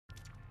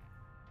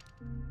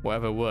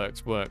Whatever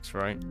works, works,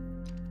 right?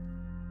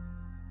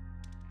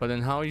 But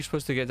then how are you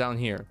supposed to get down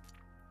here?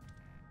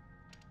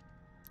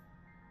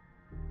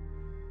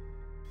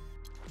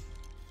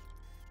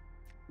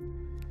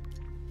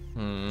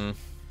 Hmm.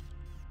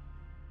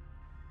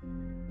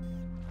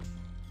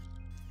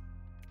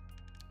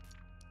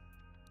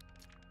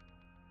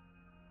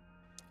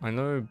 I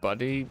know,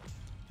 buddy.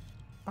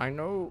 I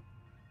know.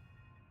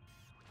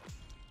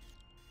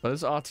 But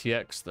this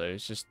RTX though,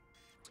 it's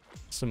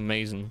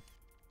amazing.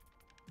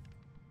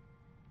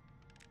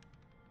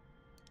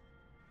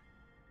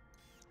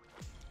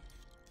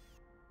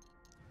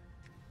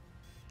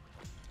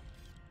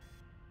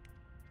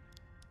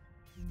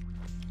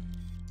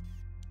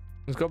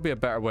 There's got to be a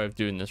better way of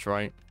doing this,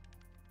 right?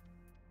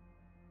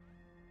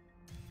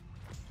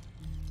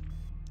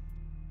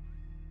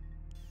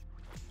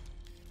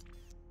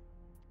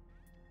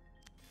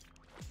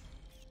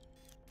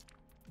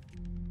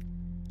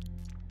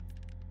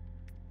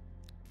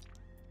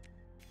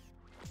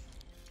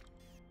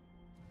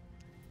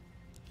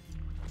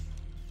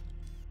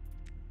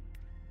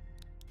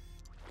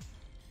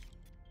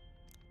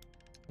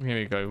 Here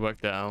we go,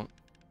 work that out.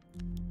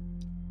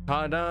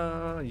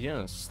 Ta-da!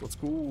 Yes, let's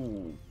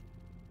go.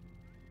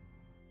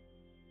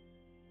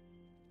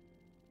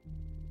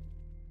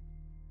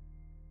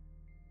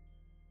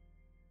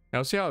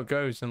 Now see how it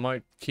goes. I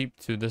might keep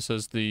to this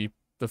as the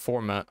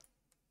format.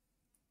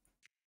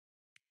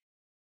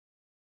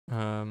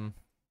 Where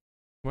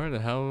the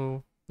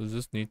hell does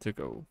this need to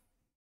go?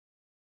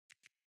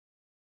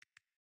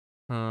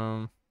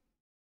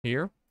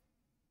 Here?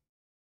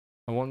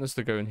 I want this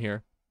to go in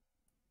here.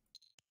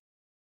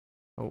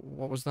 Oh,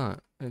 what was that?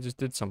 It just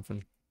did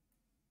something.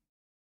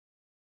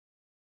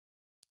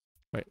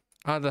 Wait.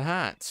 Ah, the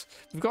hat.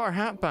 We've got our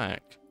hat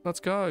back. Let's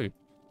go.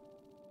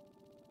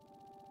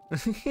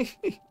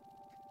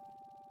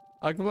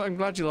 I'm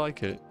glad you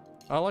like it.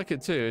 I like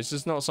it too. It's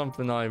just not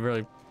something I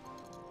really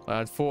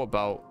had thought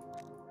about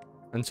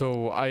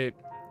until I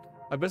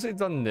basically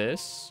done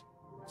this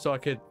so I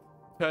could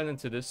turn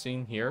into this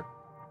scene here.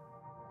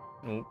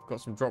 Oh, got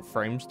some drop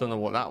frames. Don't know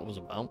what that was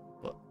about,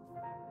 but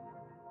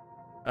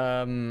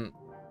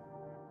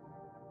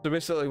so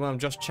basically when I'm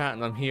just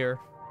chatting, I'm here.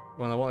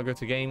 When I want to go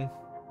to game,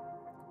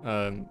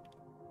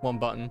 one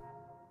button.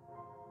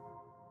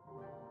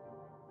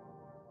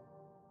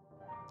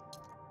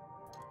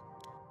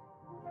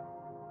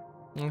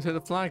 I'm gonna take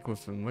the flag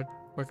with them.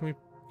 Where can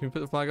we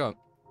put the flag up?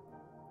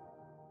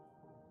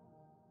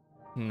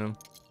 No.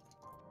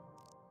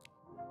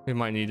 We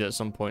might need it at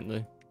some point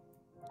though.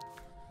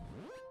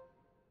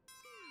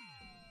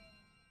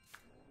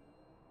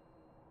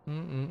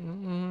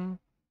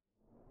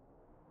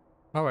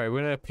 Alright,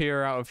 we're gonna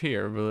appear out of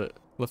here. Will it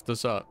lift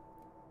us up?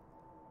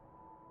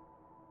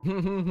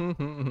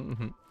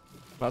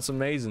 That's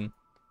amazing.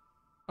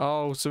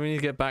 Oh, so we need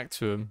to get back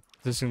to him.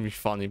 This is gonna be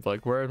funny, but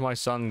like, where had my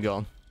son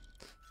gone?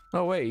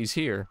 Oh wait, he's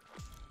here.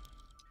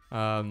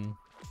 That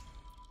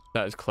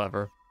is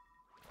clever.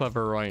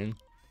 Clever writing.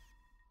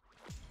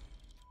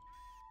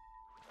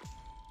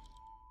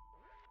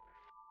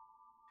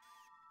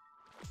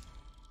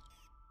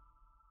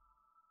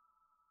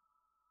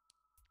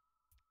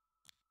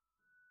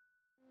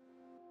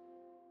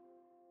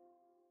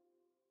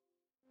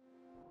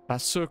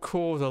 That's so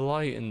cool, the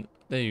light, and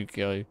there you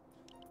go.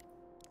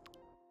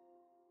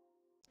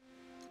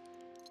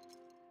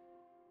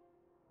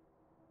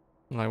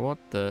 Like, what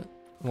the?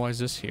 Why is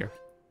this here?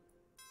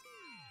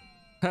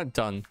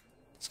 Done.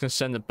 It's gonna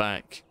send it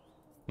back.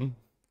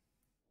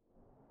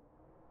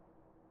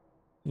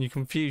 You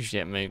confused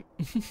yet, mate?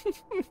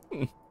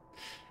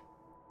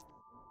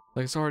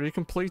 Like, it's already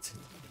completed.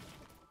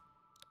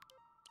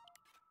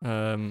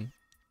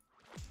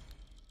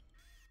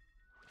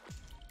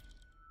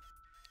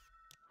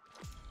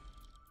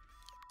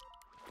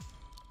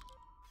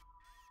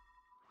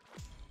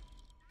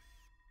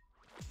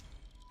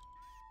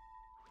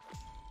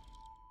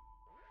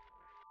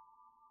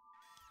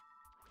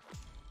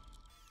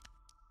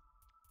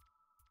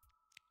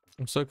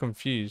 I'm so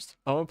confused.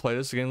 I want to play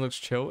this again. Looks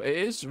chill. It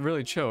is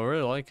really chill. I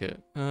really like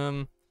it.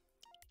 I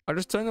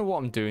just don't know what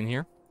I'm doing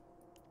here.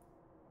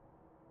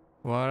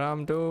 What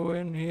I'm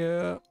doing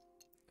here.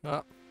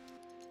 Ah.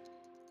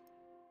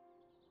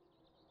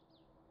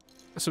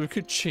 So we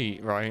could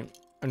cheat, right?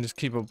 And just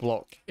keep a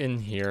block in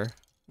here.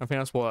 I think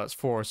that's what that's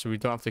for, so we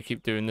don't have to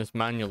keep doing this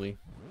manually.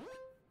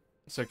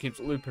 So it keeps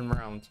looping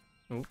around.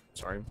 Oh,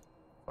 sorry.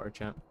 Sorry,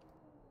 chat.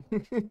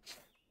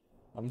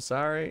 I'm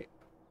sorry.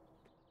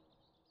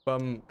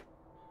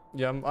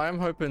 Yeah, I'm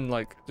hoping,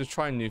 like, just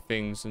trying new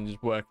things and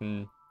just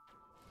working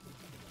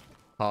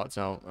parts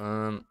out.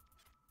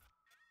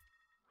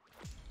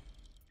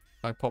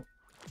 I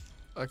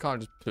can't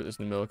just put this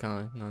in the middle, can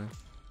I? No.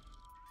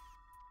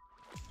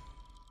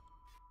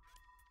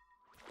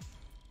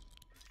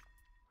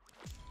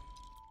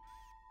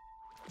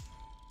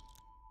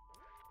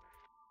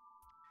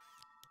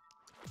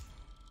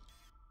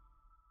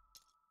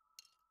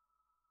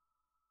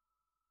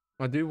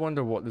 I do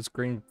wonder what this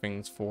green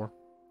thing's for.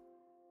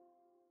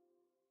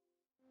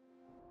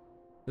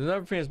 There's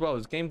another thing as well.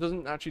 This game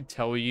doesn't actually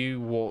tell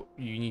you what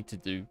you need to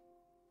do.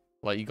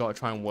 Like, you gotta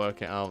try and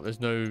work it out. There's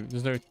no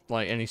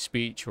like any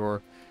speech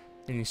or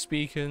any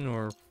speaking,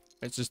 or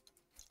it's just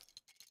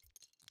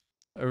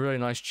a really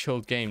nice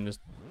chilled game. Just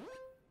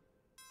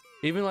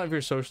even like if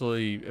you're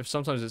socially, if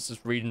sometimes it's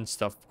just reading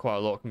stuff quite a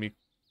lot can be,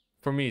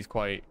 for me, it's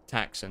quite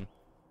taxing.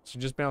 So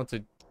just being able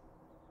to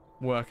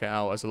work it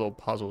out as a little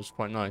puzzle is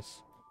quite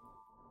nice.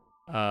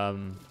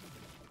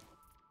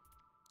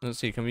 Let's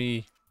see, can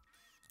we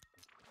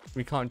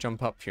can't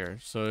jump up here,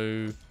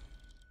 so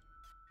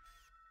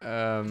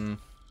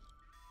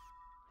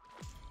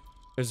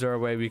is there a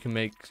way we can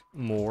make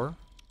more?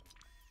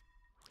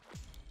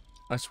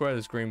 I swear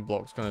this green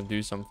block's gonna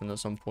do something at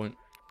some point.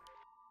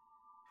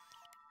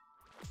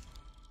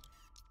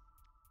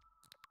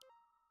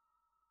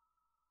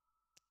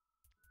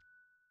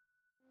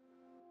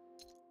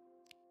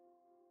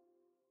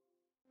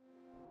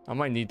 I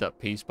might need that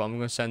piece, but I'm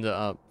gonna send it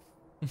up.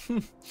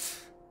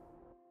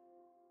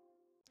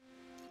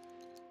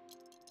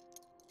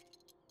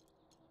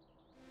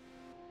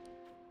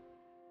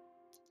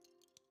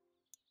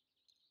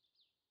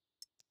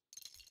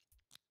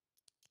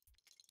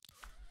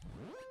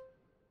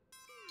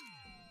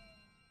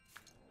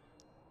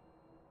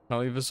 I'll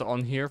leave this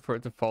on here for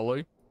it to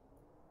follow.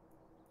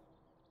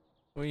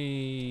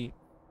 We...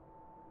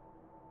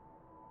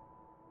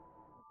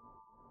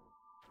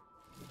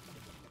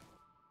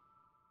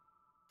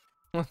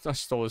 I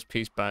stole this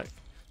piece back.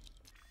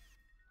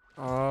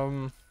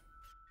 What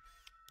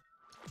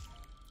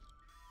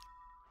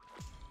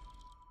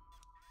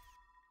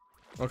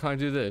can I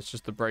do this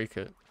just to break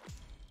it?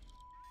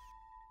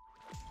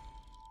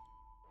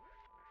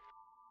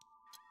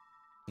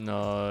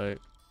 No.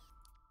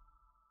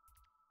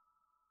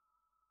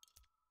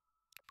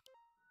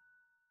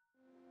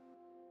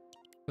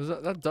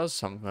 That does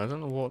something. I don't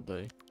know what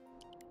though.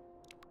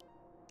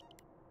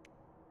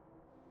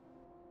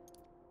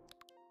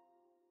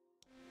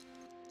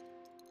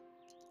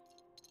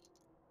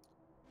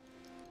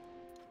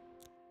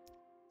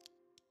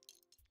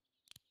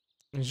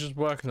 He's just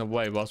working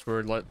away whilst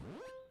we're like,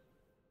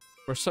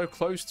 we're so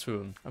close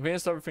to him. I think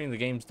that's everything the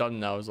game's done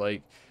now is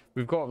like,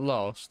 we've got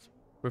lost,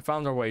 we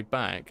found our way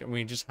back, and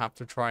we just have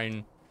to try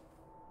and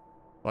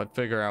like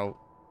figure out,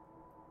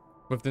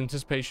 with the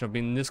anticipation of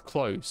being this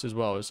close as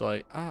well. It's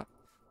like,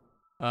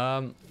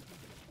 so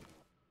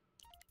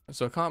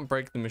I can't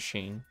break the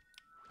machine.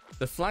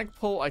 The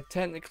flagpole I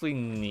technically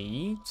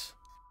need.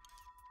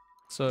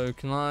 So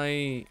can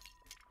I...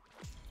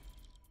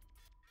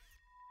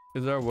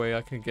 Is there a way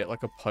I can get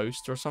like a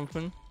post or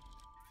something?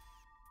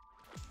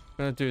 I'm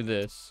gonna do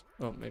this.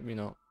 Oh, maybe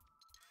not.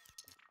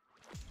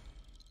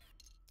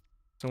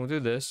 So we'll do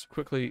this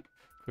quickly.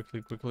 I'm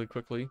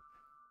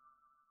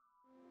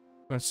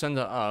gonna send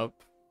it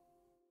up.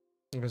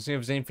 I'm gonna see if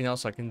there's anything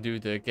else I can do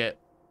to get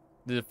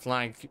the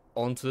flag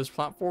onto this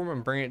platform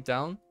and bring it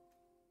down.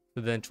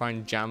 To then try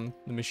and jam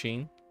the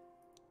machine.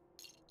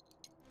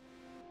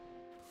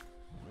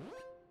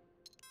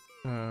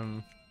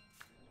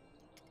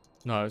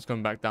 No, it's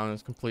going back down.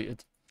 It's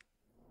completed.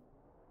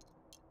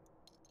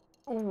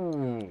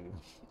 Oh,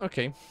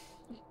 okay.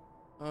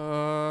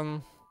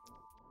 Oh,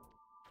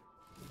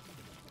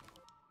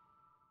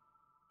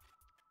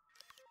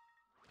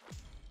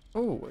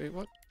 wait,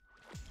 what?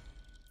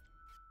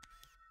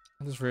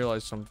 I just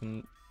realized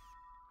something.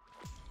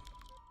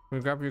 Can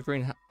we grab your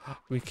green hat?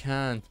 We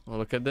can. Well,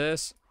 look at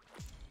this.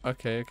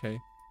 Okay.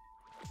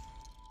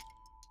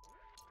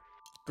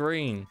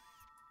 Green.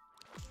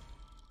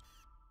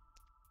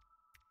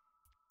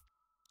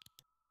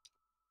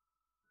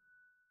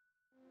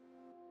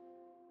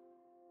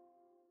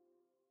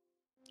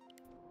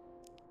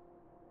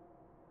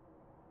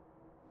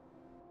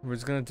 We're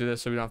just gonna do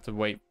this so we don't have to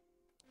wait.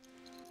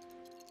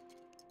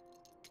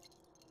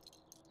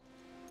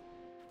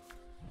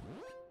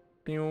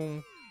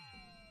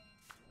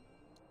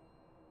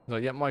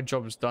 Like, yeah, my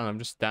job is done. I'm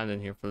just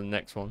standing here for the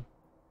next one.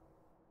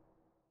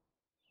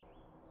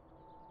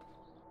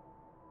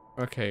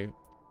 Okay.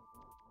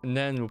 And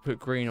then we'll put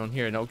green on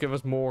here, and that'll give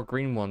us more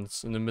green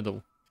ones in the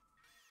middle.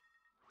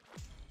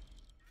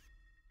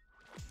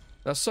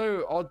 That's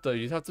so odd, though.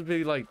 You'd have to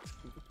be, like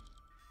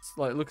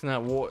looking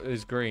at what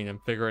is green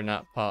and figuring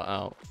that part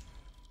out.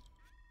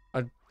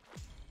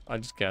 I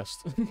just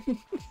guessed.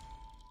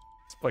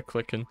 It's by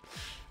clicking.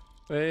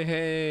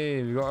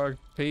 Hey, we got our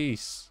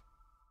piece.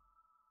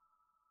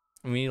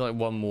 We need like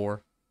one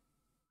more.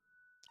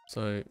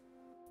 So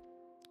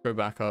go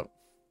back up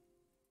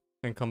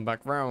and come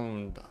back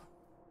round.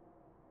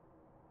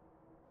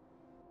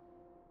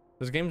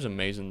 This game's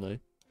amazing though.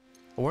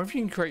 I wonder if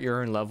you can create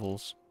your own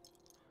levels.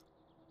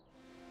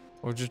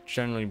 Or just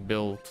generally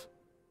build.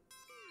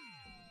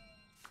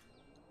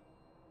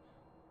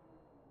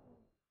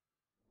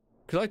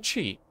 Could I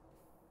cheat?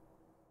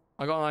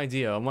 I got an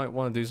idea. I might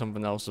want to do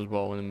something else as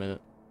well in a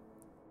minute.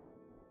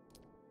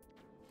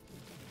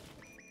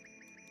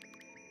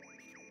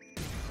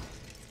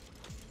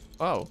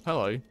 Oh,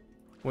 hello.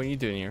 What are you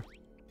doing here?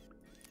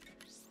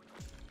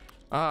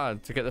 Ah,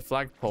 to get the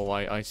flagpole,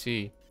 I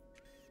see.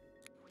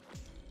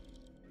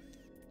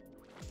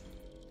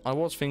 I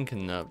was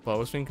thinking that, but I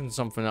was thinking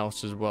something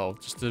else as well,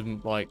 just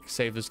to like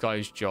save this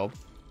guy's job.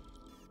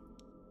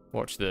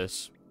 Watch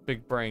this.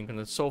 Big brain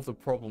gonna solve the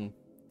problem.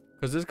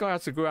 Because this guy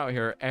has to go out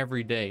here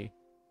every day.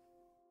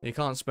 He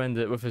can't spend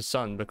it with his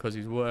son because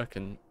he's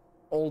working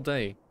all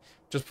day.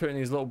 Just putting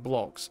these little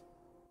blocks.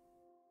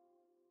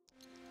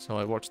 So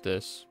I watch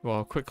this.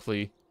 Well,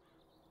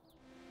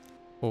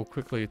 we'll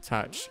quickly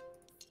attach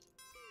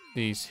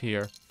these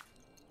here.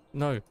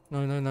 No,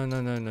 no, no, no,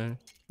 no, no, no,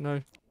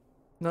 no,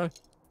 no.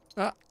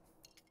 Ah.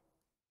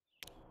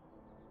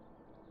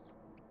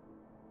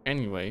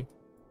 Anyway.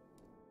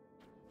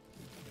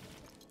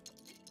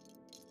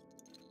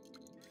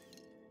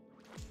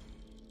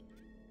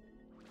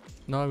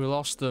 No, we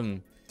lost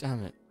them.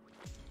 Damn it.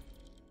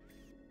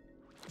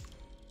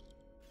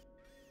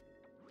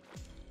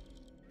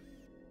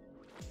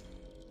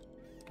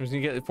 I'm just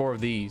gonna get 4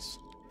 of these.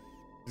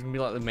 It's gonna be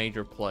like the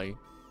major play.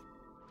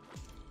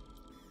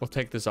 We'll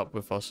take this up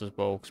with us as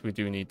well, because we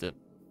do need it.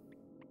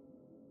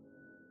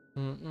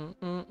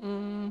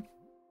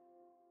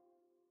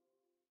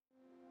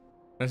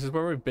 This is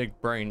where we're big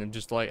brain and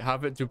just like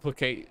have it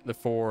duplicate the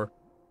 4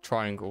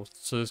 triangles,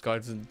 so this guy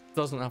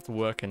doesn't have to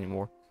work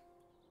anymore.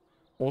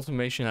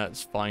 Automation at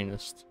its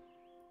finest.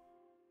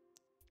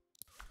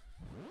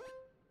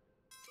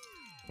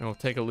 And we'll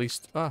take at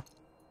least... Ah!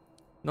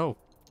 No!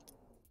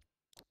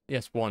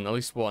 Yes, 1. At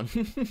least 1.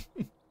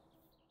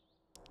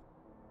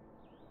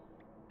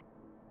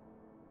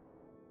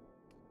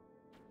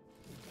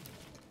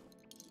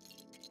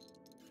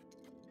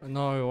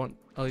 No, I want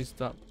at least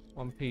that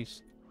 1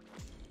 piece.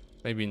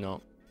 Maybe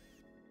not.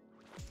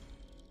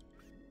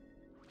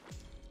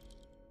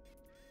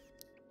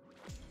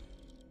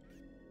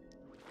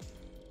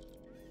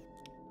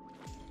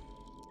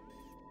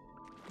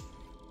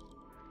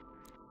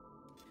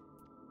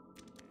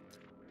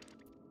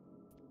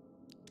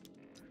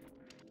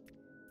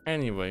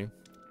 Anyway.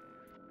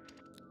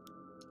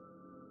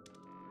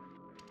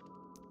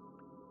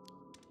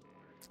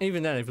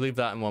 Even then, if you leave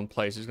that in one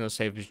place, it's going to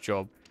save his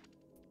job.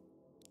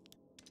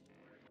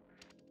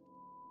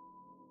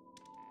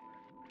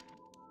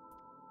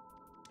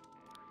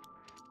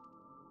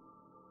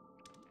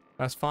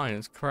 That's fine,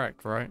 it's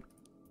correct, right?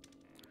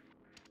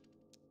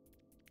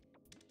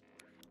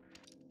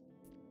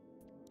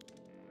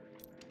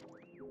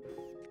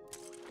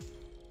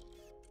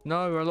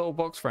 No, our little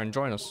box friend,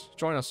 join us.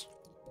 Join us.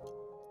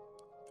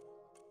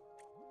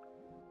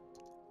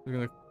 We're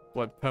gonna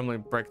like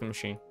permanently break the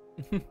machine.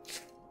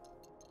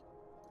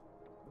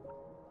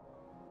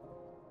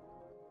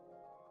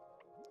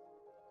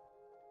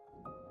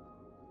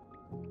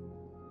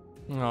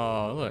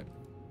 Oh, look.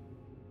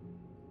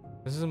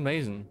 This is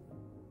amazing.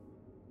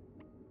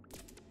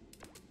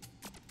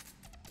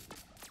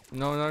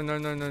 No, no, no,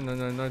 no, no, no,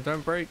 no, no,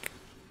 don't break.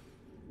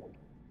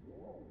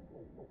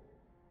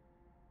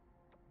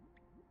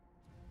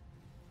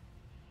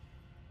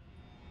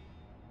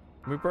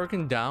 Are we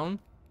broken down?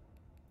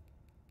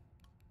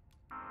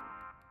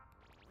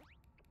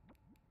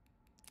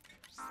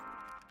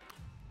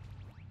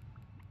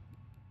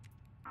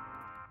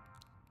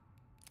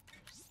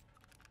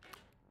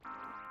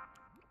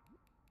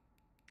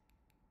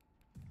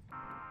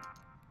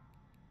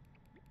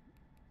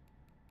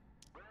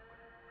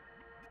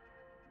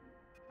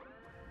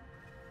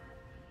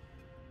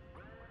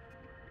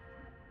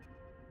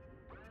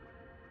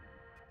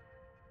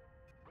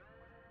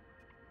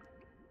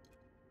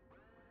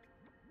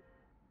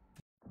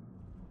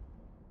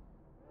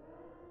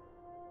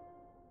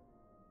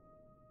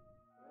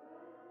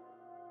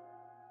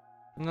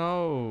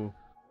 No.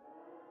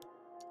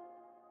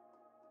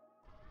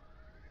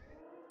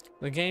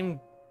 The game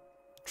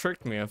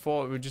tricked me. I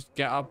thought we'd just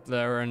get up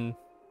there and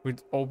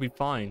we'd all be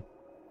fine.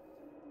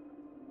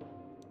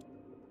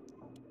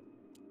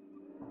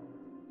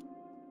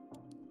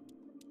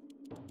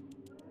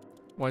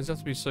 Why does it have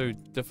to be so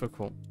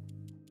difficult?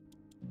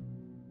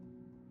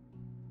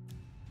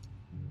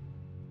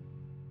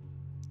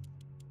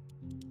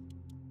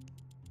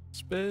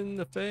 Spin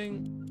the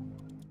thing.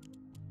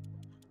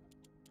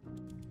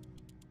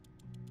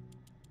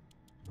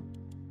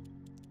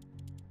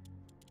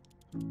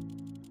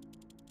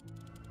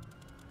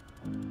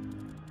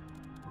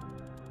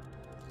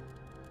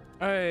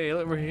 Hey,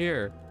 look, we're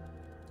here.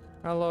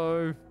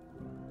 Hello.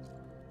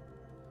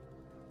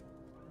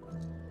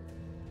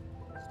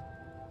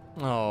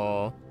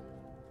 Oh.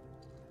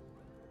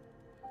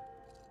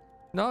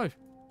 No.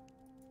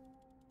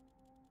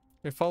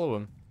 We follow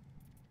him.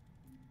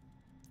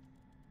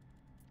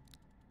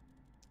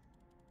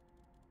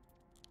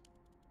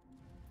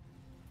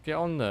 Get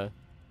on there.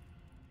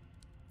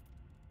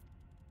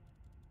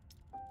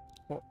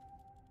 What?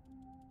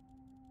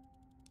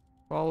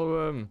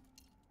 Follow him.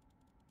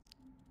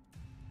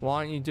 Why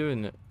aren't you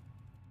doing it?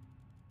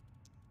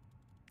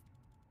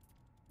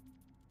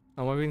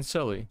 Am I being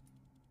silly?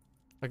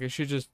 Like I should just